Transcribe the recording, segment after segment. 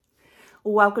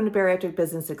Welcome to Bariatric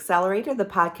Business Accelerator, the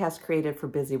podcast created for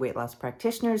busy weight loss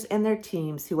practitioners and their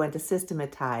teams who want to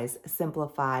systematize,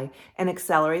 simplify, and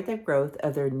accelerate the growth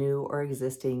of their new or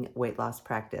existing weight loss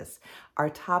practice. Our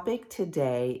topic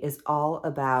today is all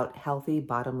about healthy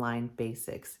bottom line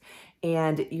basics.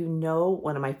 And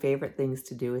one of my favorite things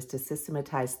to do is to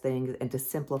systematize things and to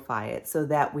simplify it so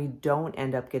that we don't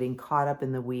end up getting caught up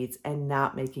in the weeds and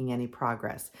not making any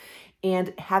progress.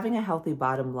 And having a healthy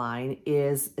bottom line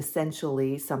is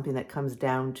essentially something that comes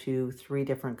down to three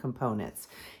different components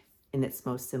in its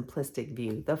most simplistic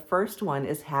view. The first one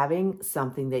is having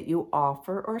something that you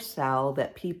offer or sell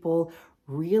that people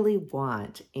really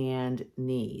want and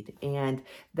need. And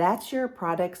that's your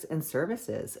products and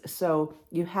services. So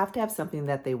you have to have something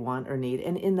that they want or need.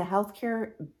 And in the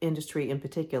healthcare industry in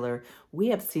particular, we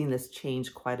have seen this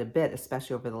change quite a bit,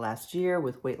 especially over the last year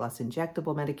with weight loss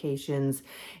injectable medications.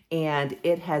 And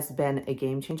it has been a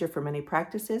game changer for many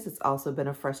practices. It's also been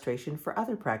a frustration for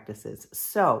other practices.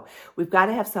 So we've got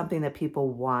to have something that people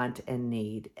want and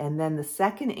need. And then the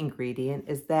second ingredient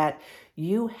is that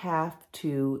you have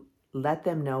to let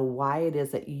them know why it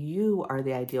is that you are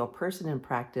the ideal person in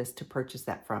practice to purchase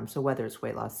that from. So whether it's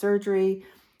weight loss surgery,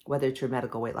 whether it's your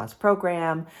medical weight loss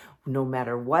program, no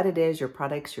matter what it is, your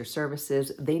products, your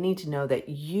services, they need to know that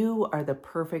you are the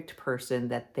perfect person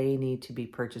that they need to be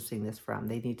purchasing this from.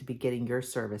 They need to be getting your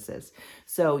services.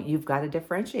 So you've got to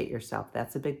differentiate yourself.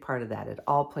 That's a big part of that. It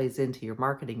all plays into your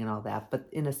marketing and all that. But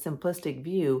in a simplistic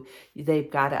view,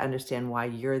 they've got to understand why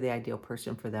you're the ideal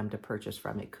person for them to purchase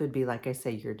from. It could be, like I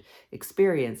say, your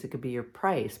experience. It could be your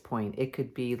price point. It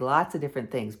could be lots of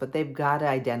different things, but they've got to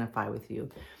identify with you.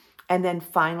 And then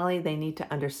finally, they need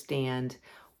to understand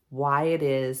why it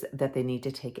is that they need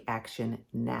to take action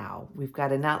now. We've got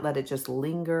to not let it just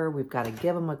linger. We've got to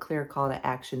give them a clear call to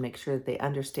action, make sure that they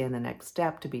understand the next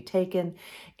step to be taken.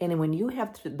 And when you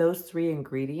have those three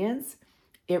ingredients,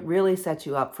 it really sets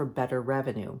you up for better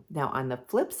revenue. Now, on the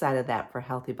flip side of that for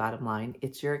healthy bottom line,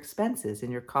 it's your expenses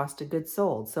and your cost of goods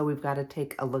sold. So we've got to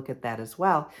take a look at that as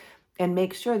well and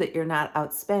make sure that you're not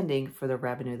outspending for the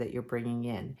revenue that you're bringing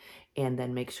in. And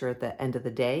then make sure at the end of the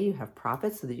day, you have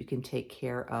profits so that you can take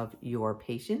care of your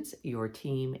patients, your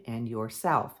team, and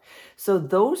yourself. So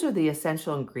those are the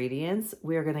essential ingredients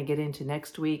we're going to get into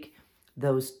next week,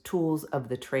 those tools of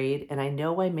the trade. And I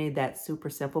know I made that super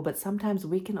simple, but sometimes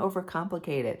we can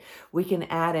overcomplicate it. We can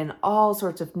add in all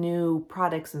sorts of new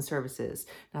products and services.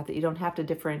 Not that you don't have to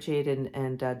differentiate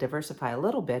and diversify a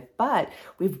little bit, but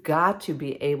we've got to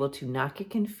be able to not get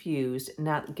confused,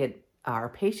 not get our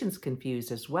patients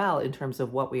confused as well in terms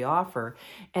of what we offer,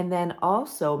 and then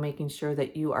also making sure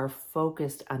that you are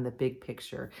focused on the big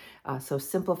picture. So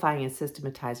simplifying and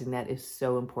systematizing that is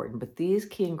so important. But these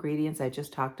key ingredients I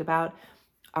just talked about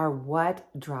are what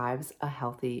drives a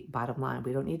healthy bottom line.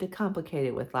 We don't need to complicate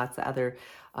it with lots of other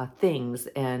things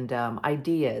and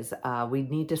ideas. We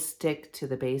need to stick to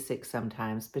the basics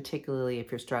sometimes, particularly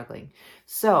if you're struggling.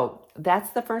 So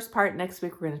that's the first part. Next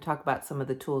week, we're going to talk about some of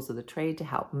the tools of the trade to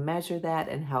help measure that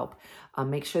and help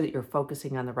make sure that you're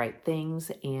focusing on the right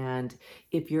things. And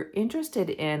if you're interested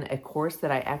in a course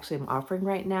that I actually am offering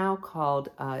right now called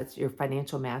it's your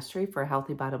Financial Mastery for a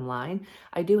Healthy Bottom Line,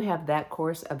 I do have that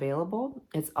course available.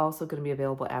 It's also going to be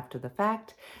available after the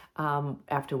fact.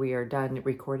 After we are done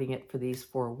recording it for these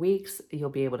 4 weeks, you'll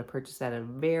be able to purchase at a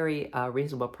very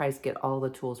reasonable price, get all the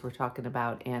tools we're talking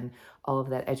about and all of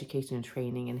that education and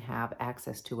training and have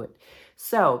access to it.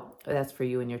 So that's for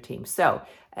you and your team. So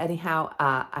anyhow,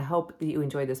 I hope that you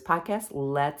enjoyed this podcast.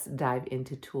 Let's dive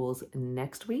into tools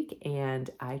next week,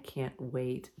 and I can't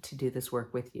wait to do this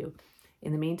work with you.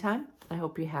 In the meantime, I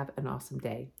hope you have an awesome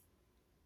day.